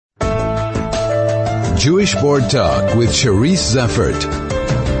Jewish Board Talk with Charisse Zeffert.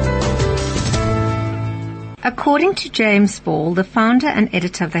 According to James Ball, the founder and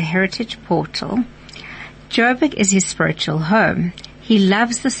editor of the Heritage Portal, Joburg is his spiritual home. He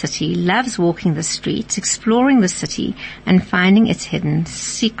loves the city, loves walking the streets, exploring the city, and finding its hidden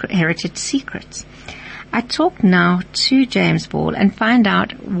heritage secrets. I talk now to James Ball and find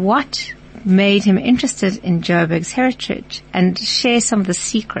out what made him interested in Joburg's heritage and share some of the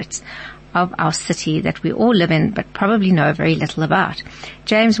secrets of our city that we all live in but probably know very little about.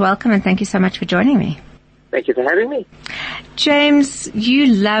 James, welcome, and thank you so much for joining me. Thank you for having me. James, you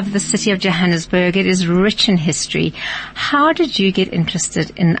love the city of Johannesburg. It is rich in history. How did you get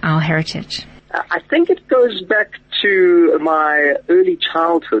interested in our heritage? I think it goes back to my early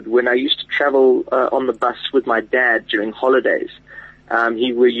childhood when I used to travel on the bus with my dad during holidays. He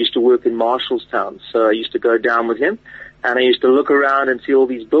used to work in Marshallstown, so I used to go down with him, and I used to look around and see all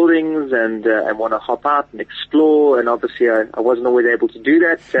these buildings and want to hop out and explore, and obviously I wasn't always able to do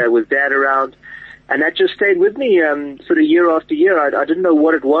that with Dad around. And that just stayed with me sort of year after year. I didn't know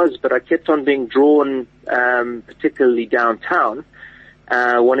what it was, but I kept on being drawn, particularly downtown,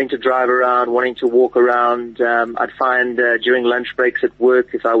 wanting to drive around, wanting to walk around. I'd find during lunch breaks at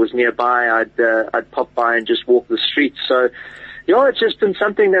work, if I was nearby, I'd pop by and just walk the streets. So, it's just been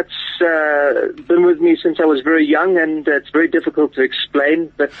something that's been with me since I was very young, and it's very difficult to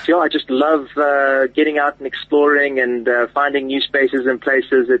explain. But I just love getting out and exploring and finding new spaces and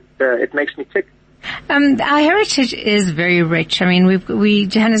places. It makes me tick. Our heritage is very rich. I mean,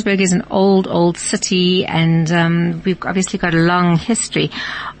 Johannesburg is an old city, and we've obviously got a long history.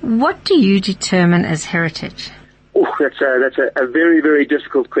 What do you determine as heritage? Oh, that's a very, very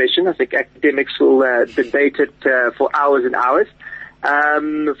difficult question. I think academics will debate it for hours and hours.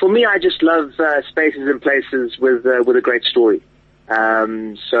 For me, I just love spaces and places with a great story.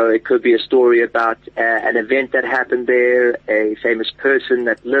 So it could be a story about an event that happened there, a famous person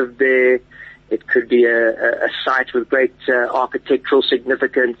that lived there. It could be a site with great architectural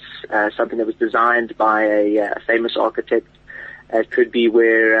significance, something that was designed by a famous architect. It could be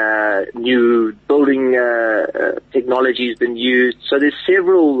where new building technology has been used. So there's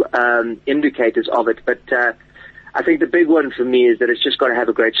several indicators of it, but I think the big one for me is that it's just got to have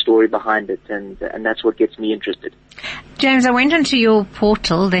a great story behind it, and that's what gets me interested. James, I went onto your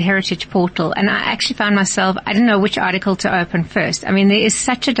portal, the Heritage Portal, and I actually found myself, I didn't know which article to open first. I mean, there is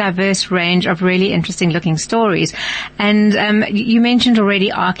such a diverse range of really interesting looking stories. And you mentioned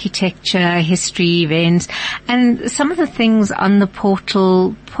already architecture, history, events, and some of the things on the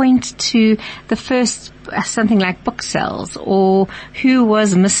portal point to the first something like book sales, or who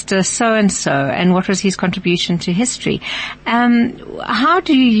was Mr. So-and-so and what was his contribution to history. How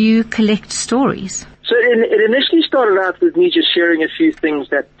do you collect stories? So it initially started out with me just sharing a few things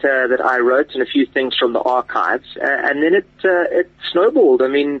that I wrote and a few things from the archives, and then it snowballed. I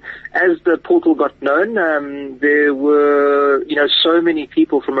mean, as the portal got known, there were so many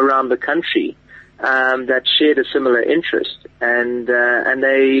people from around the country that shared a similar interest, and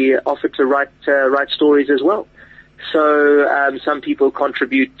they offered to write stories as well. So some people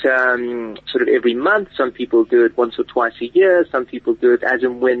contribute sort of every month. Some people do it once or twice a year. Some people do it as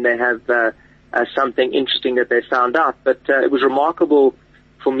and when they have something interesting that they found out. But it was remarkable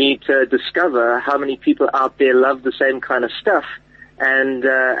for me to discover how many people out there love the same kind of stuff and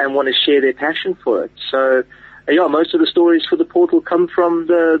want to share their passion for it. So most of the stories for the portal come from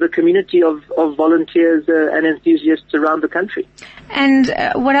the community of volunteers and enthusiasts around the country. And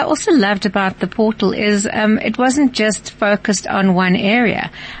what I also loved about the portal is it wasn't just focused on one area.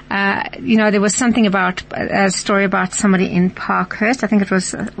 There was something about a story about somebody in Parkhurst. I think it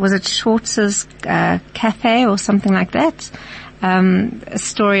was it Schwartz's cafe or something like that? A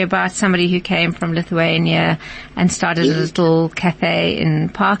story about somebody who came from Lithuania and started a little cafe in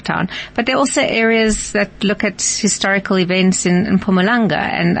Parktown. But there are also areas that look at historical events in Mpumalanga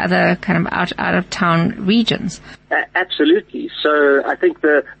and other kind of out of town regions. Absolutely. So I think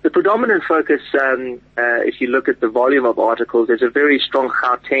the predominant focus, if you look at the volume of articles, there's a very strong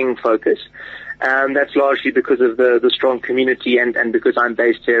Gauteng focus. That's largely because of the strong community and because I'm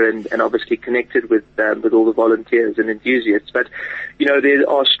based here and obviously connected with all the volunteers and enthusiasts. But, there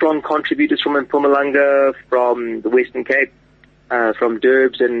are strong contributors from Mpumalanga, from the Western Cape, from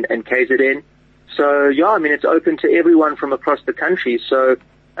Durbs and KZN. So, it's open to everyone from across the country. So,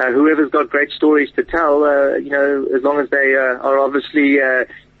 whoever's got great stories to tell, as long as they are obviously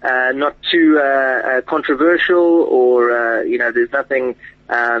not too controversial or, there's nothing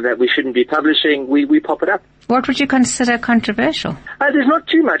that we shouldn't be publishing, we pop it up. What would you consider controversial? There's not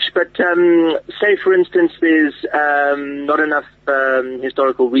too much, but say, for instance, there's not enough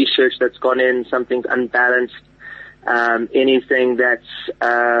historical research that's gone in, something's unbalanced, anything that's,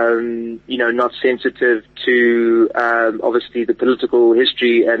 not sensitive to obviously the political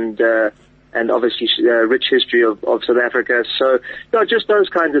history and obviously rich history of South Africa. So, no, just those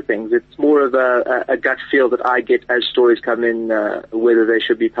kinds of things. It's more of a gut feel that I get as stories come in, whether they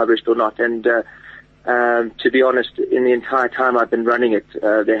should be published or not. And to be honest, in the entire time I've been running it,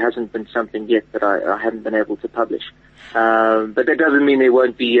 there hasn't been something yet that I haven't been able to publish. But that doesn't mean they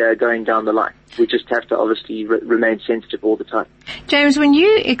won't be going down the line. We just have to obviously remain sensitive all the time. James, when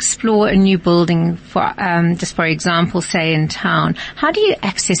you explore a new building, just for example, say in town, how do you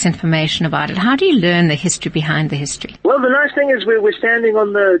access information about it? How do you learn the history behind the history? Well, the nice thing is we're standing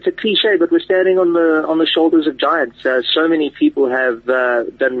it's a cliche, but we're standing on the shoulders of giants. So many people have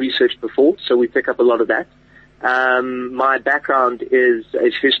done research before, so we pick up a lot of that. My background is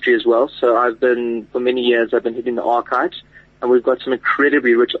history as well, so for many years I've been hitting the archives, and we've got some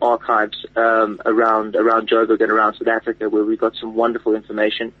incredibly rich archives around Joburg and around South Africa, where we've got some wonderful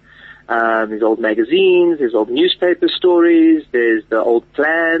information. There's old magazines, there's old newspaper stories, there's the old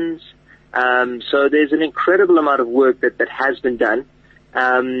plans. So there's an incredible amount of work that has been done.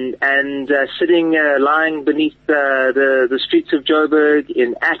 Sitting, lying beneath the streets of Joburg,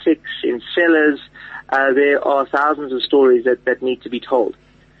 in attics, in cellars, there are thousands of stories that need to be told.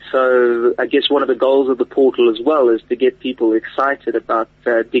 So I guess one of the goals of the portal as well is to get people excited about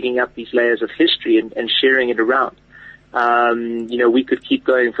digging up these layers of history and sharing it around. We could keep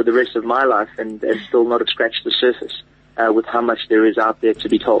going for the rest of my life and still not have scratched the surface with how much there is out there to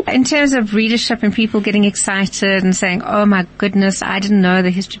be told. In terms of readership and people getting excited and saying, oh my goodness, I didn't know the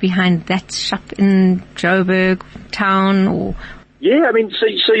history behind that shop in Joburg town, or... Yeah, I mean,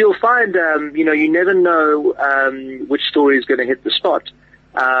 so you'll find, you never know which story is going to hit the spot.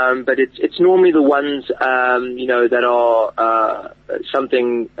 But it's normally the ones, that are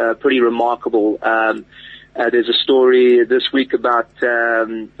something pretty remarkable. There's a story this week about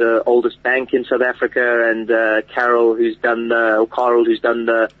the oldest bank in South Africa, and Carol, who's done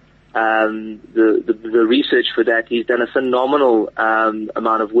the research for that. He's done a phenomenal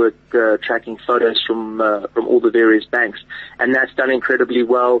amount of work tracking photos from all the various banks, and that's done incredibly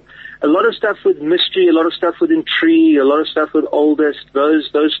well. A lot of stuff with mystery, a lot of stuff with intrigue, a lot of stuff with oldest. Those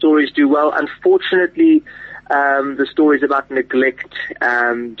stories do well. Unfortunately, the stories about neglect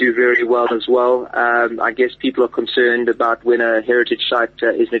do very well as well. I guess people are concerned about when a heritage site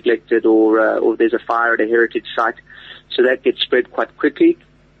is neglected or there's a fire at a heritage site, so that gets spread quite quickly.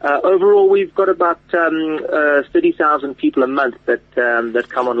 Overall, we've got about 30,000 people a month that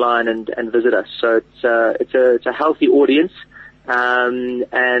come online and visit us. So it's a healthy audience, and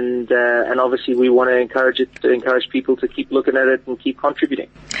obviously we want to encourage people to keep looking at it and keep contributing.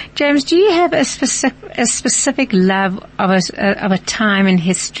 James, do you have a specific love of a time in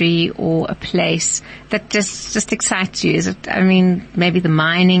history or a place that just excites you? Is it, maybe the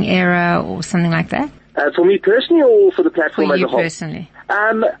mining era or something like that? For me personally, or for the platform as a whole? For you personally.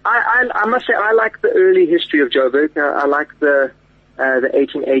 I must say I like the early history of Joburg. I like the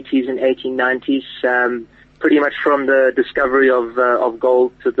 1880s and 1890s, pretty much from the discovery of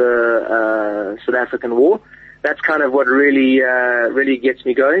gold to the South African War. That's kind of what really gets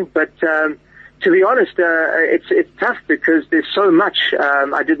me going. But to be honest, it's tough because there's so much.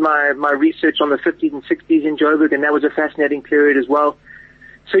 I did my research on the 50s and 60s in Joburg, and that was a fascinating period as well.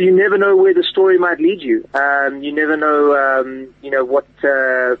 So you never know where the story might lead you. You never know, what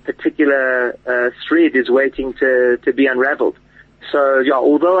particular thread is waiting to be unraveled. So, yeah,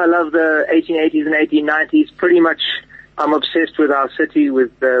 although I love the 1880s and 1890s, pretty much I'm obsessed with our city,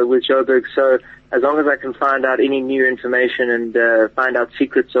 with Joburg. So as long as I can find out any new information and find out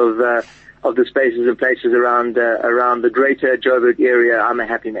secrets of the spaces and places around the greater Joburg area, I'm a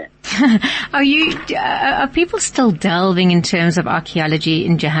happy man. Are people still delving in terms of archaeology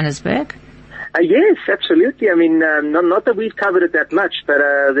in Johannesburg? Yes, absolutely. Not that we've covered it that much, but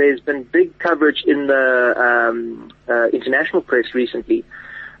there's been big coverage in the international press recently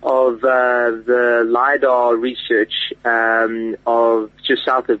of the LIDAR research of just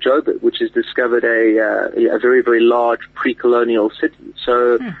south of Joburg, which has discovered a very, very large pre-colonial city.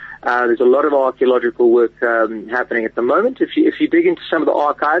 So there's a lot of archaeological work happening at the moment. If you dig into some of the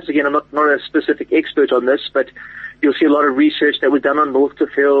archives, again, I'm not a specific expert on this, but you'll see a lot of research that was done on North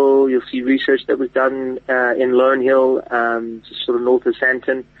Cliff Hill. You'll see research that was done in Lone Hill, just sort of north of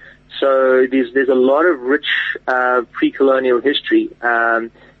Sandton. So there's a lot of rich pre-colonial history.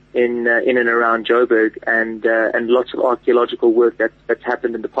 in and around Joburg, and lots of archaeological work that's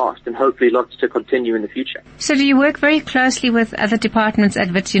happened in the past, and hopefully lots to continue in the future. So do you work very closely with other departments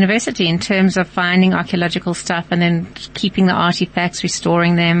at Wits University in terms of finding archaeological stuff and then keeping the artifacts,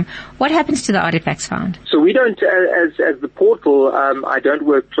 restoring them? What happens to the artifacts found? So we don't, as the portal, I don't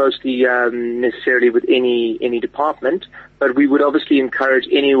work closely necessarily with any department, but we would obviously encourage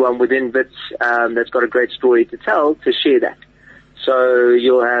anyone within Wits that's got a great story to tell to share that. So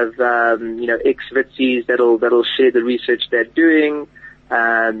you'll have, ex-Witsies that'll share the research they're doing.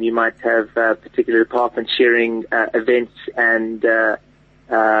 You might have particular departments sharing events and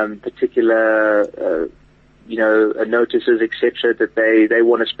particular, notices, etc., that they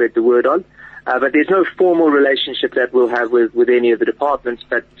want to spread the word on. But there's no formal relationship that we'll have with any of the departments.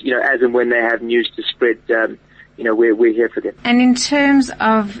 But as and when they have news to spread, we're here for them. And in terms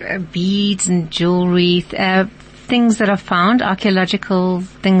of beads and jewelry, things that are found, archaeological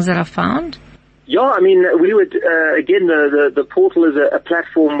things that are found? Yeah, I mean, we would, again, the portal is a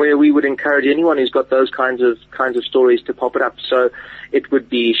platform where we would encourage anyone who's got those kinds of stories to pop it up. So it would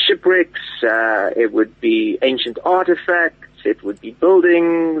be shipwrecks, it would be ancient artifacts, it would be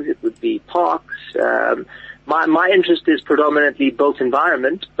buildings, it would be parks. My interest is predominantly built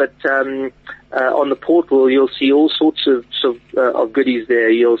environment, but on the portal you'll see all sorts of goodies there.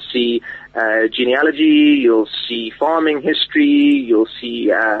 You'll see genealogy, you'll see farming history, you'll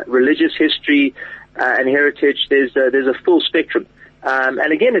see religious history and heritage. There's a full spectrum.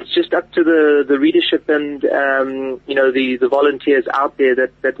 And again, it's just up to the readership and the volunteers out there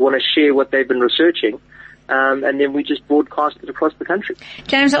that want to share what they've been researching. And then we just broadcast it across the country.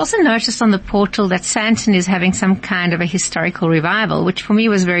 James, I also noticed on the portal that Sandton is having some kind of a historical revival, which for me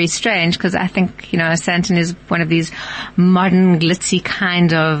was very strange because I think, Sandton is one of these modern, glitzy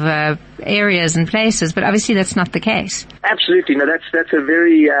kind of areas and places, but obviously that's not the case. Absolutely. No, that's a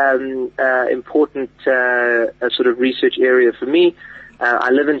very important sort of research area for me.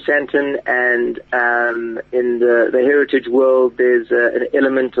 I live in Sandton, and in the heritage world, there's an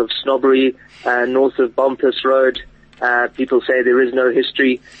element of snobbery north of Bumpus Road. People say there is no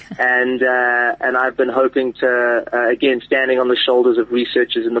history, and I've been hoping to, again, standing on the shoulders of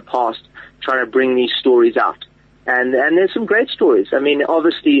researchers in the past, trying to bring these stories out. And there's some great stories. I mean,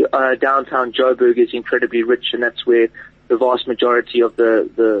 obviously, downtown Joburg is incredibly rich, and that's where the vast majority of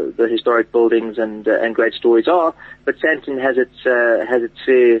the historic buildings and great stories are. But Sandton has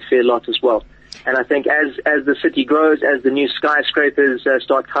its fair lot as well. And I think as the city grows, as the new skyscrapers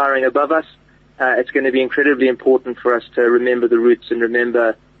start towering above us, it's going to be incredibly important for us to remember the roots and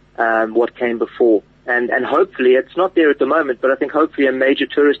remember what came before. And hopefully, it's not there at the moment, but I think hopefully a major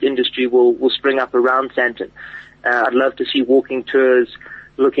tourist industry will spring up around Sandton. I'd love to see walking tours,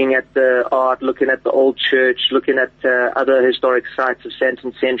 looking at the art, looking at the old church, looking at other historic sites of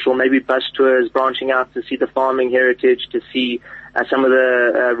Sandton Central, maybe bus tours branching out to see the farming heritage, to see some of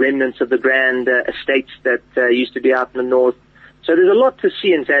the remnants of the grand estates that used to be out in the north. So there's a lot to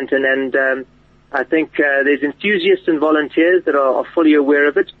see in Sandton, and I think there's enthusiasts and volunteers that are fully aware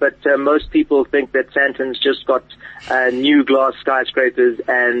of it, but most people think that Sandton's just got new glass skyscrapers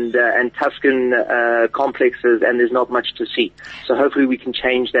and Tuscan complexes, and there's not much to see. So hopefully we can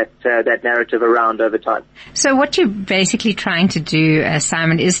change that narrative around over time. So what you're basically trying to do,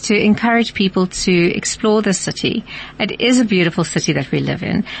 Simon, is to encourage people to explore the city. It is a beautiful city that we live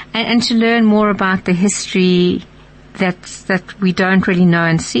in, and to learn more about the history that we don't really know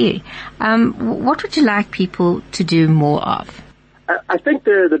and see. What would you like people to do more of? I think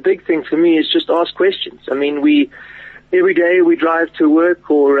the big thing for me is just ask questions. I mean, every day we drive to work,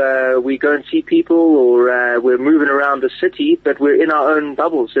 or we go and see people, or we're moving around the city, but we're in our own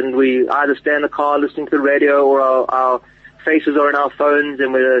bubbles, and we either stay in the car listening to the radio, or our faces are in our phones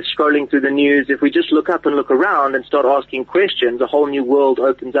and we're scrolling through the news. If we just look up and look around and start asking questions, a whole new world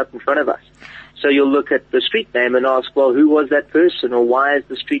opens up in front of us. So you'll look at the street name and ask, well, who was that person, or why is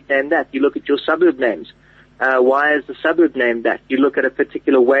the street named that? You look at your suburb names. Why is the suburb named that? You look at a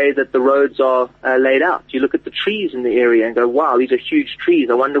particular way that the roads are laid out. You look at the trees in the area and go, wow, these are huge trees.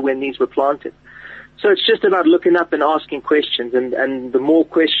 I wonder when these were planted. So it's just about looking up and asking questions, and the more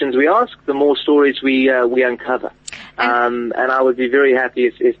questions we ask, the more stories we uncover. And I would be very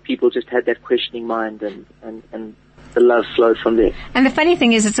happy if people just had that questioning mind and the love flowed from there. And the funny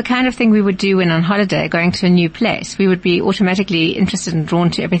thing is, it's the kind of thing we would do when on holiday, going to a new place. We would be automatically interested and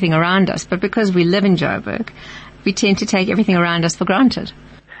drawn to everything around us. But because we live in Joburg, we tend to take everything around us for granted.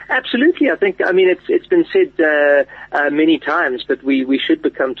 Absolutely. I mean, it's been said many times, but we should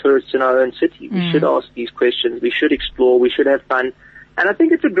become tourists in our own city. We should ask these questions. We should explore. We should have fun. And I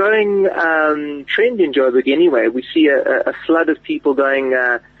think it's a growing trend in Joburg anyway. We see a flood of people going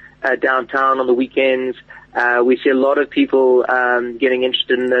downtown on the weekends. We see a lot of people getting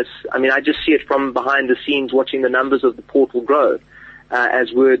interested in this. I mean, I just see it from behind the scenes, watching the numbers of the portal grow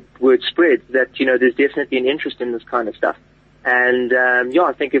as word spreads that, there's definitely an interest in this kind of stuff. And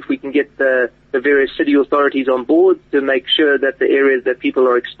I think if we can get the various city authorities on board to make sure that the areas that people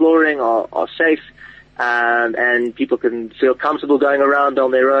are exploring are safe, and people can feel comfortable going around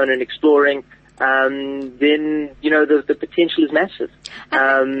on their own and exploring, then the potential is massive.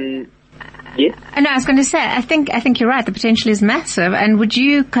 Yeah. No, I was going to say, I think you're right. The potential is massive. And would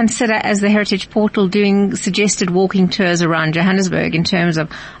you consider, as the Heritage Portal, doing suggested walking tours around Johannesburg in terms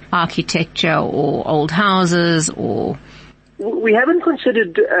of architecture or old houses or? We haven't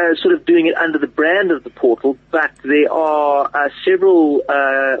considered sort of doing it under the brand of the portal, but there are several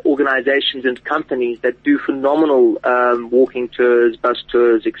organizations and companies that do phenomenal walking tours, bus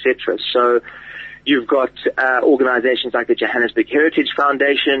tours, etc. So you've got organizations like the Johannesburg Heritage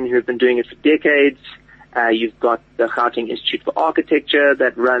Foundation who have been doing it for decades. You've got the Gauteng Institute for Architecture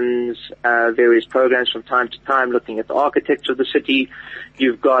that runs various programs from time to time looking at the architecture of the city.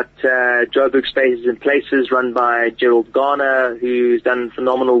 You've got Joburg Spaces and Places run by Gerald Garner, who's done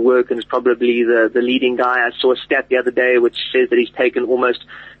phenomenal work and is probably the leading guy. I saw a stat the other day which says that he's taken almost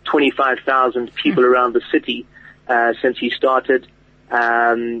 25,000 people around the city since he started.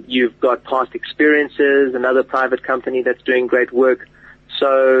 You've got Past Experiences, another private company that's doing great work.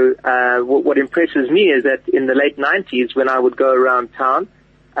 So what impresses me is that in the late 90s, when I would go around town,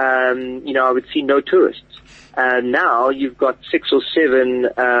 I would see no tourists. Now you've got 6 or 7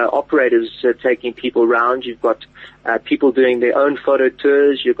 operators taking people around. You've got people doing their own photo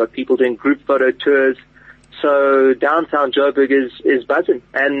tours. You've got people doing group photo tours. So downtown Joburg is buzzing.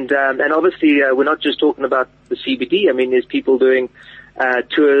 And obviously we're not just talking about the CBD. I mean, there's people doing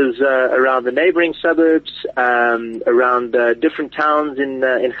tours around the neighboring suburbs, around different towns in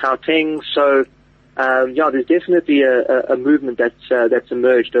Gauteng. So there's definitely a movement that's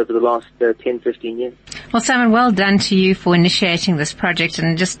emerged over the last 10, 15 years. Well, Simon, well done to you for initiating this project.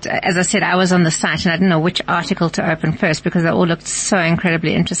 And just, as I said, I was on the site and I didn't know which article to open first because they all looked so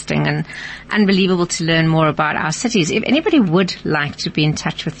incredibly interesting and unbelievable to learn more about our cities. If anybody would like to be in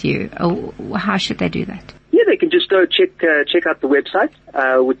touch with you, how should they do that? Yeah, they can just go check out the website,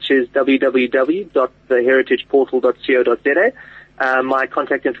 which is www.theheritageportal.co.za. My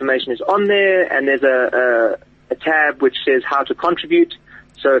contact information is on there, and there's a tab which says how to contribute.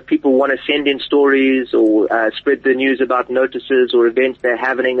 So if people want to send in stories or spread the news about notices or events they're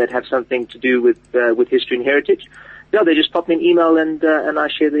having that have something to do with history and heritage, they just pop me an email and I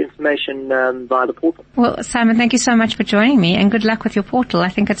share the information via the portal. Well, Simon, thank you so much for joining me, and good luck with your portal. I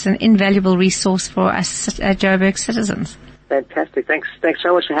think it's an invaluable resource for us Joburg citizens. Fantastic. Thanks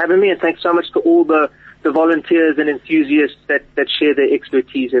so much for having me, and thanks so much to all the volunteers and enthusiasts that share their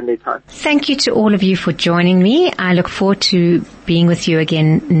expertise and their time. Thank you to all of you for joining me. I look forward to being with you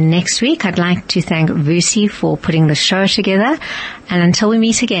again next week. I'd like to thank Vusi for putting the show together. And until we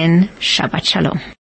meet again, Shabbat Shalom.